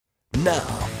Now,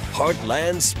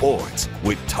 Heartland Sports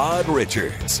with Todd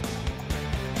Richards.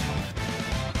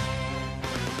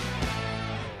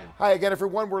 Hi again,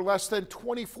 everyone. We're less than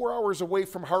 24 hours away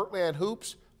from Heartland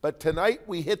Hoops, but tonight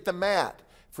we hit the mat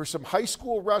for some high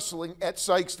school wrestling at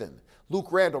Sikeston. Luke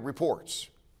Randall reports.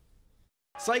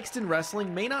 Sikeston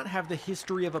wrestling may not have the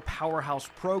history of a powerhouse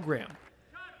program,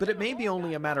 but it may be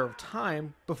only a matter of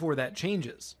time before that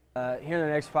changes. Here in the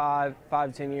next 5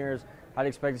 to 10 years, I'd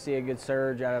expect to see a good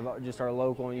surge out of just our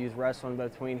local and youth wrestling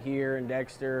between here and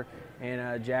Dexter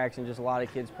and Jackson. Just a lot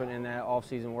of kids putting in that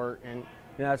off-season work, and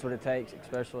that's what it takes,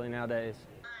 especially nowadays.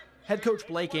 Head coach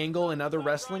Blake Engel and other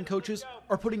wrestling coaches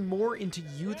are putting more into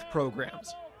youth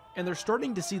programs, and they're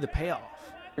starting to see the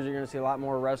payoff. You're going to see a lot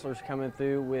more wrestlers coming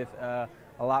through with a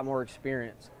lot more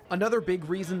experience. Another big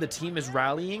reason the team is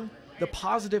rallying, the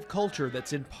positive culture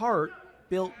that's in part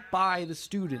built by the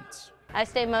students. I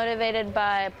stay motivated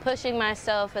by pushing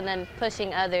myself and then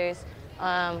pushing others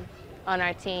on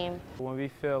our team. When we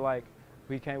feel like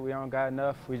we don't got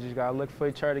enough, we just got to look for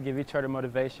each other, give each other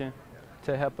motivation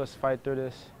to help us fight through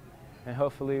this. And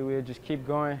hopefully we'll just keep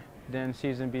going, then the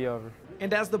season be over.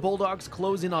 And as the Bulldogs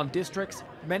close in on districts,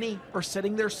 many are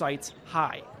setting their sights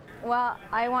high. Well,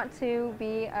 I want to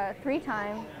be a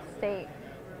 3-time state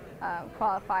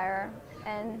qualifier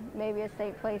and maybe a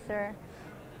state placer.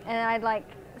 And I'd like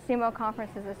SEMO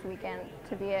conferences this weekend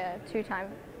to be a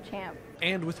 2-time champ.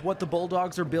 And with what the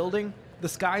Bulldogs are building, the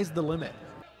sky's the limit.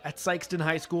 At Sikeston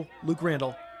High School, Luke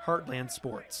Randall, Heartland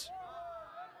Sports.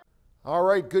 All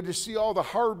right, good to see all the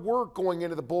hard work going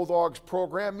into the Bulldogs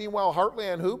program. Meanwhile,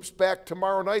 Heartland Hoops back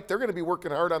tomorrow night. They're going to be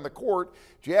working hard on the court.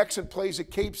 Jackson plays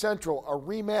at Cape Central, a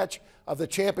rematch of the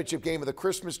championship game of the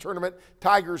Christmas tournament.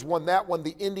 Tigers won that one.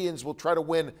 The Indians will try to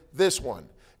win this one.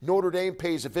 Notre Dame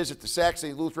pays a visit to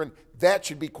Saxony Lutheran. That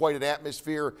should be quite an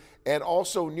atmosphere. And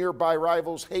also nearby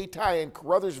rivals Haytie and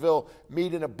Caruthersville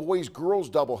meet in a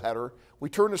boys-girls doubleheader. We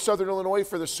turn to Southern Illinois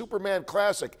for the Superman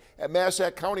Classic at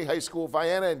Massac County High School.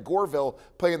 Vienna and Goreville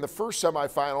play in the first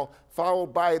semifinal,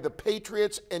 followed by the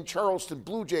Patriots and Charleston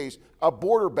Blue Jays, a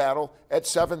border battle at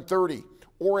 7:30.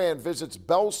 Oran visits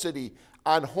Bell City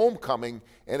on homecoming.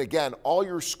 And again, all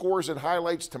your scores and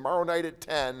highlights tomorrow night at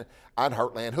 10 on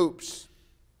Heartland Hoops.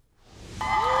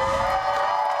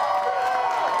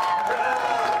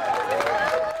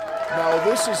 Now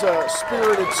this is a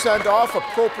spirited send-off,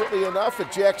 appropriately enough,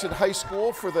 at Jackson High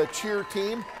School for the cheer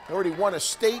team. They already won a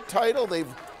state title.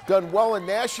 They've done well in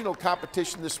national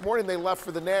competition this morning. They left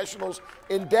for the Nationals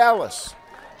in Dallas.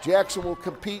 Jackson will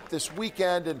compete this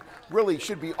weekend and really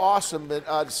should be awesome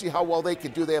to see how well they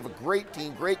can do. They have a great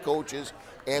team, great coaches,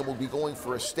 and will be going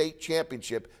for a state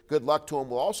championship. Good luck to them.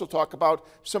 We'll also talk about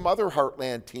some other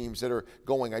Heartland teams that are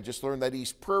going. I just learned that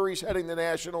East Prairie's heading the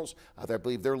Nationals. I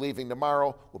believe they're leaving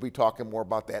tomorrow. We'll be talking more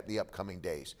about that in the upcoming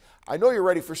days. I know you're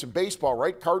ready for some baseball,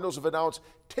 right? Cardinals have announced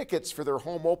tickets for their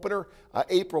home opener.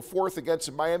 April 4th against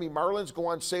the Miami Marlins go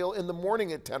on sale in the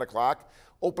morning at 10 o'clock.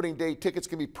 Opening day tickets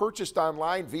can be purchased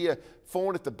online via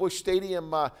phone at the Busch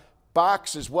Stadium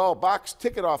box as well. Box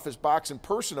ticket office box in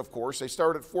person, of course. They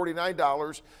start at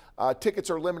 $49.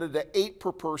 Tickets are limited to 8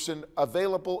 per person,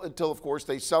 available until, of course,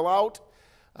 they sell out.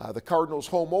 The Cardinals'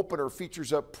 home opener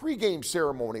features a pregame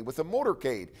ceremony with a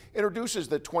motorcade, introduces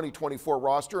the 2024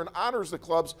 roster, and honors the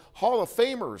club's Hall of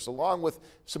Famers, along with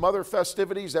some other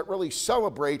festivities that really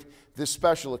celebrate this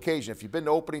special occasion. If you've been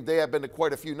to opening day, I've been to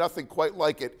quite a few, nothing quite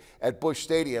like it at Busch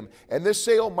Stadium. And this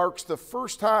sale marks the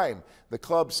first time the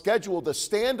club scheduled a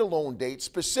standalone date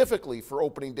specifically for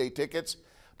opening day tickets.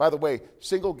 By the way,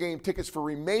 single game tickets for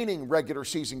remaining regular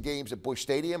season games at Busch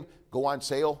Stadium go on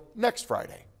sale next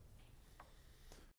Friday.